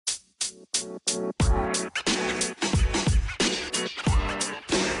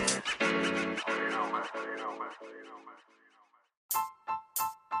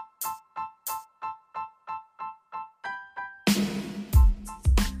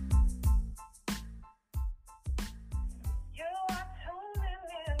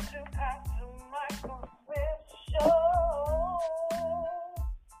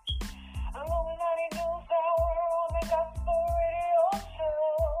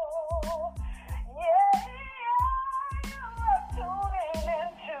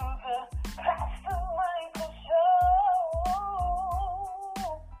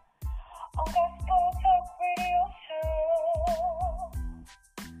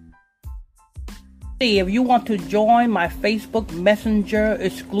If you want to join my Facebook Messenger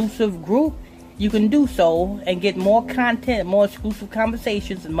exclusive group, you can do so and get more content, more exclusive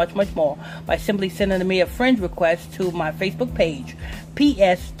conversations, and much, much more by simply sending me a friend request to my Facebook page,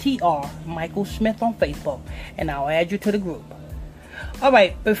 PSTR Michael Smith on Facebook, and I'll add you to the group.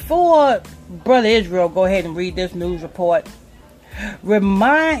 Alright, before Brother Israel go ahead and read this news report,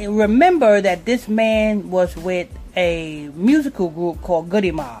 remember that this man was with a musical group called Goody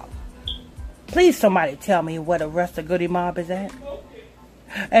Mob. Please somebody tell me where the rest of Goody Mob is at.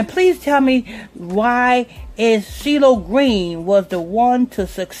 And please tell me why is CeeLo Green was the one to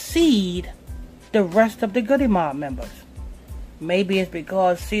succeed the rest of the Goody Mob members. Maybe it's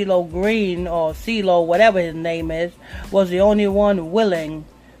because CeeLo Green, or CeeLo, whatever his name is, was the only one willing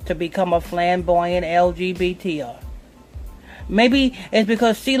to become a flamboyant LGBTer. Maybe it's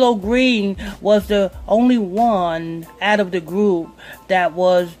because CeeLo Green was the only one out of the group that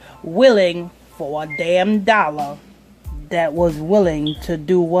was willing, for a damn dollar, that was willing to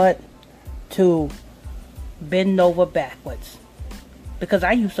do what? To bend over backwards. Because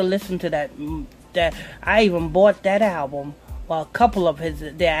I used to listen to that I even bought that album, or a couple of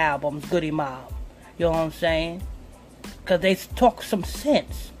their albums, Goody Mob. You know what I'm saying? Because they talk some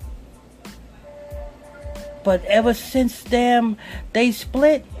sense. But ever since they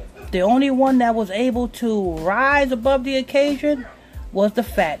split, the only one that was able to rise above the occasion was the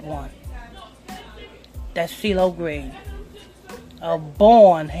fat one. That's CeeLo Green. A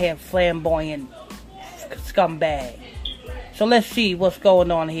born-head flamboyant scumbag. So let's see what's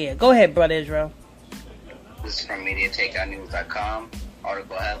going on here. Go ahead, Brother Israel. This is from MediaTakeoutNews.com.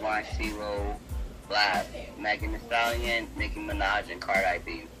 Article headline: Ceelo-Blasts-Nikki, Megan Thee Stallion, Nicki Minaj, and Cardi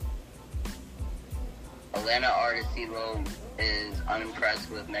B. Atlanta artist Ceelo is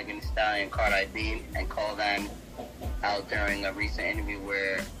unimpressed with Megan Thee Stallion and Cardi B and called them out during a recent interview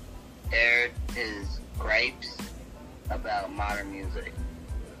where aired his gripes about modern music.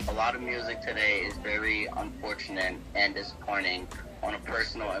 A lot of music today is very unfortunate and disappointing on a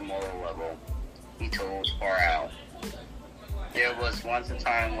personal and moral level, he told Far Out. There was once a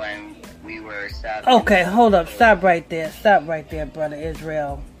time when we were sad. Okay, hold up. Stop right there. Stop right there, Brother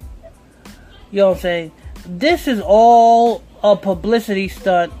Israel. You know what I'm saying? This is all a publicity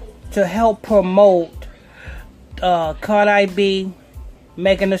stunt to help promote Cardi B,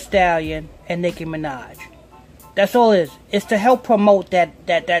 Megan Thee Stallion, and Nicki Minaj. That's all it is. It's to help promote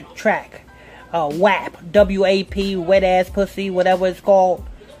that track. WAP, W-A-P, Wet Ass Pussy, whatever it's called.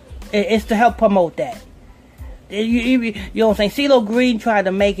 It's to help promote that. You know what I'm saying? CeeLo Green tried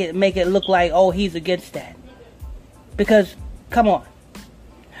to make it look like, oh, he's against that. Because, come on.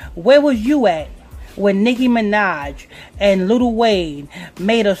 Where was you at when Nicki Minaj and Lil Wayne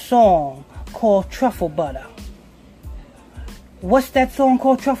made a song called Truffle Butter? What's that song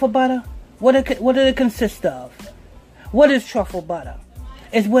called, Truffle Butter? What did it consist of? What is truffle butter?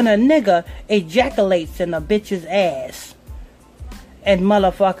 It's when a nigga ejaculates in a bitch's ass. And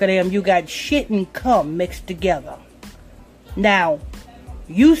motherfucker them, you got shit and cum mixed together. Now,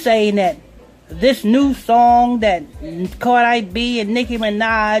 you saying that this new song that Cardi B and Nicki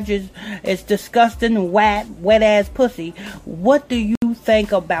Minaj is disgusting, wet ass pussy. What do you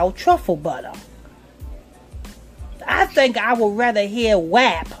think about truffle butter? I think I would rather hear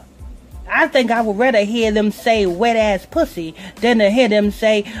WAP. I think I would rather hear them say wet ass pussy than to hear them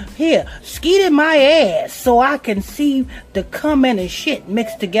say, here, skeet in my ass so I can see the cum and the shit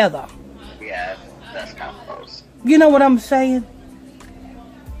mixed together. Yeah, that's kind of close. You know what I'm saying?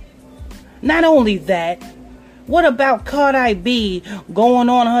 Not only that, what about Cardi B going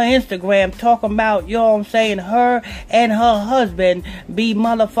on her Instagram talking about, you know what I'm saying, her and her husband be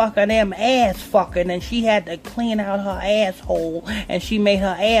motherfucking them ass fucking and she had to clean out her asshole and she made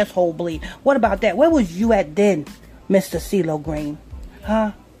her asshole bleed. What about that? Where was you at then, Mr. CeeLo Green?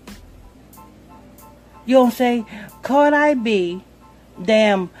 Huh? You know what I'm saying? Cardi B,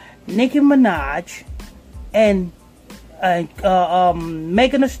 damn Nicki Minaj, and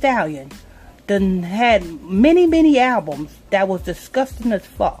Megan Thee Stallion done had many albums that was disgusting as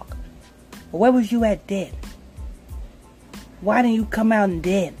fuck. Where was you at then? Why didn't you come out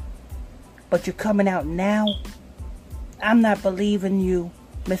then? But you're coming out now? I'm not believing you,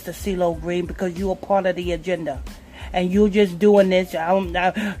 Mr. CeeLo Green, because you are part of the agenda. And you're just doing this.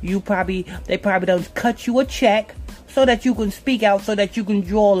 They probably don't cut you a check so that you can speak out, so that you can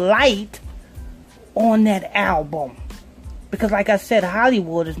draw light on that album. Because like I said,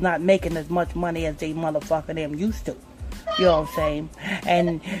 Hollywood is not making as much money as they motherfucking them used to. You know what I'm saying?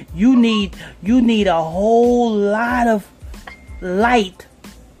 And you need a whole lot of light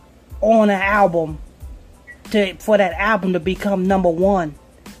on an album for that album to become number one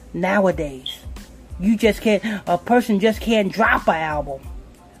nowadays. You just can't, a person just can't drop an album.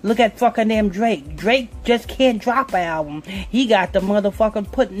 Look at fucking damn Drake. Drake just can't drop an album. He got the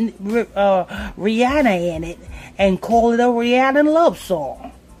motherfucking putting Rihanna in it and call it a Rihanna love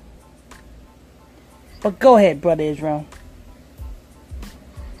song. But go ahead, Brother Israel.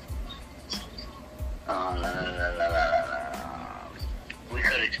 We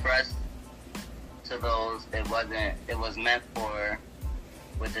could express to those it was meant for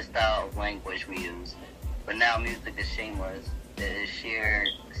with the style of language we use. But now music is shameless. It is sheer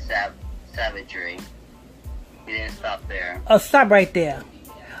savagery. He didn't stop there. Stop right there.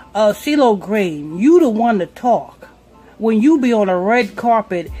 CeeLo Green, you the one to talk. When you be on a red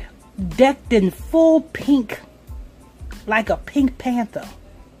carpet decked in full pink, like a Pink Panther.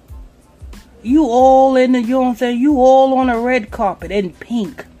 You all in the, you know what I'm saying? You all on a red carpet in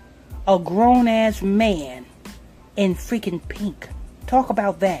pink. A grown ass man in freaking pink. Talk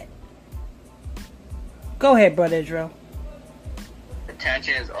about that. Go ahead, Brother Israel.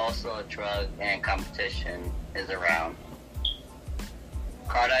 Attention is also a drug and competition is around.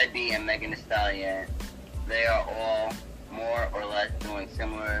 Cardi B and Megan Thee Stallion, they are all more or less doing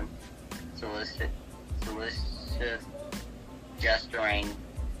similar solicitous gesturing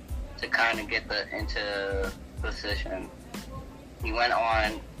to kind of get into position. He went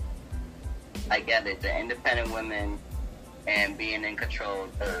on, I get it, the independent women and being in control,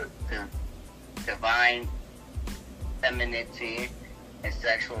 the divine femininity and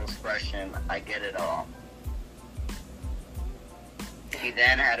sexual expression, I get it all. He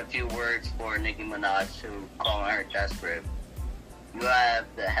then had a few words for Nicki Minaj to calling her desperate. You have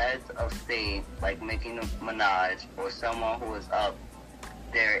the heads of state like Nicki Minaj or someone who is up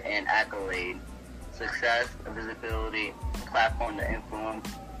there in accolade, success, visibility, platform to influence.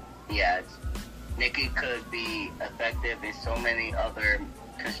 Yes, Nicki could be effective in so many other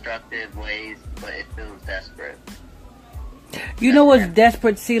constructive ways, but it feels desperate. You know what's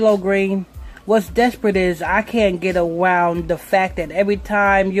desperate, CeeLo Green? What's desperate is I can't get around the fact that every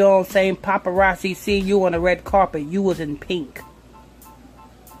time, you know what I'm saying, paparazzi see you on a red carpet, you was in pink.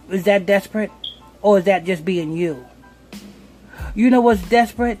 Is that desperate? Or is that just being you? You know what's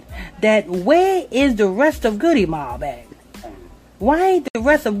desperate? That where is the rest of Goody Mob at? Why ain't the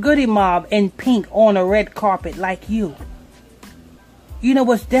rest of Goody Mob in pink on a red carpet like you? You know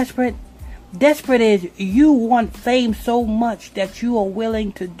what's desperate? Desperate is you want fame so much that you are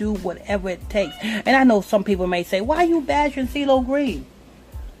willing to do whatever it takes. And I know some people may say, why are you bashing CeeLo Green?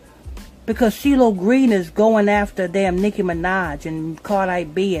 Because CeeLo Green is going after damn Nicki Minaj and Cardi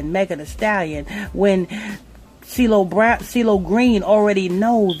B and Megan Thee Stallion when CeeLo Green already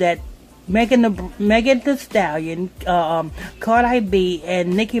knows that Megan Thee Stallion, Cardi B,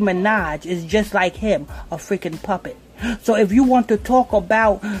 and Nicki Minaj is just like him, a freaking puppet. So if you want to talk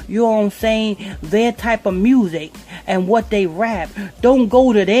about, you know what I'm saying, their type of music and what they rap, don't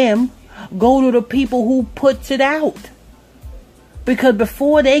go to them. Go to the people who puts it out. Because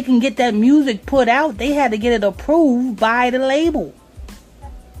before they can get that music put out, they had to get it approved by the label.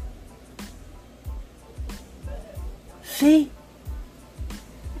 See?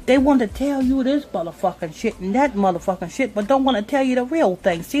 They want to tell you this motherfucking shit and that motherfucking shit, but don't want to tell you the real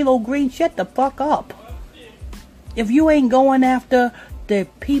thing. CeeLo Green, shut the fuck up. If you ain't going after the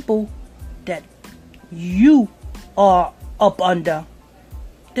people that you are up under,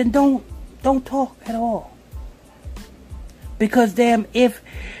 then don't talk at all. Because damn, if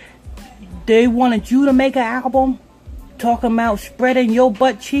they wanted you to make an album talking about spreading your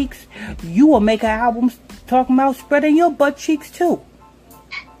butt cheeks, you will make an album talking about spreading your butt cheeks too.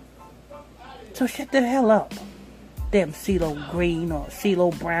 So shut the hell up. Damn CeeLo Green or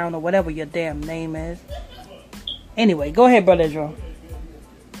CeeLo Brown or whatever your damn name is. Anyway, go ahead, Brother Israel.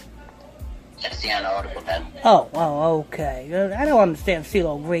 Just the article then. Oh, okay. I don't understand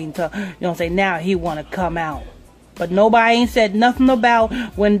CeeLo Green. You know what I'm saying? Now he want to come out. But nobody ain't said nothing about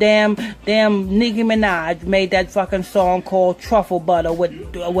when damn Nicki Minaj made that fucking song called Truffle Butter with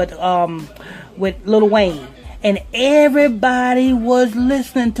with Lil Wayne. And everybody was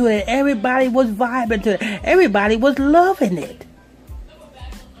listening to it. Everybody was vibing to it. Everybody was loving it.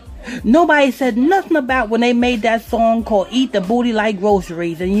 Nobody said nothing about when they made that song called Eat the Booty Like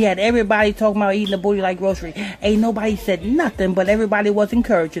Groceries. And you had everybody talking about eating the booty like groceries. Ain't nobody said nothing, but everybody was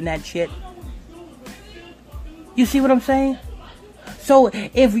encouraging that shit. You see what I'm saying? So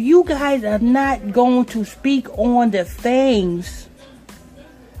if you guys are not going to speak on the things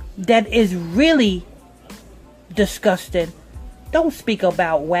that is really disgusting, don't speak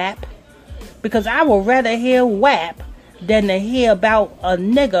about WAP. Because I would rather hear WAP than to hear about a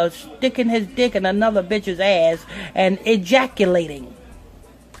nigga sticking his dick in another bitch's ass and ejaculating.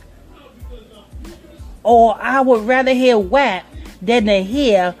 Or I would rather hear WAP than to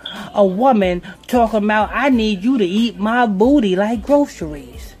hear a woman talking about, I need you to eat my booty like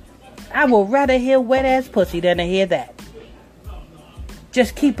groceries. I would rather hear wet ass pussy than to hear that.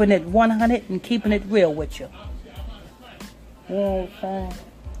 Just keeping it 100 and keeping it real with you. You know what I'm saying?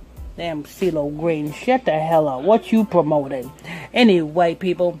 Damn CeeLo Green, shut the hell up. What you promoting? Anyway,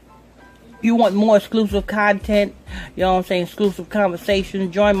 people, you want more exclusive content, you know what I'm saying, exclusive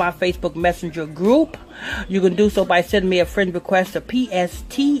conversations, join my Facebook Messenger group. You can do so by sending me a friend request to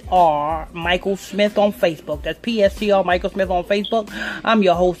PSTR Michael Smith on Facebook. That's PSTR Michael Smith on Facebook. I'm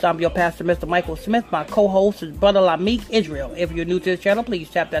your host. I'm your pastor, Mr. Michael Smith. My co-host is Brother Lamik Israel. If you're new to this channel, please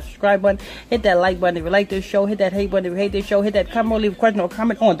tap that subscribe button. Hit that like button if you like this show. Hit that hate button if you hate this show. Hit that comment or leave a question or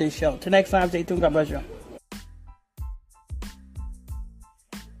comment on this show. Till next time, stay tuned. God bless you.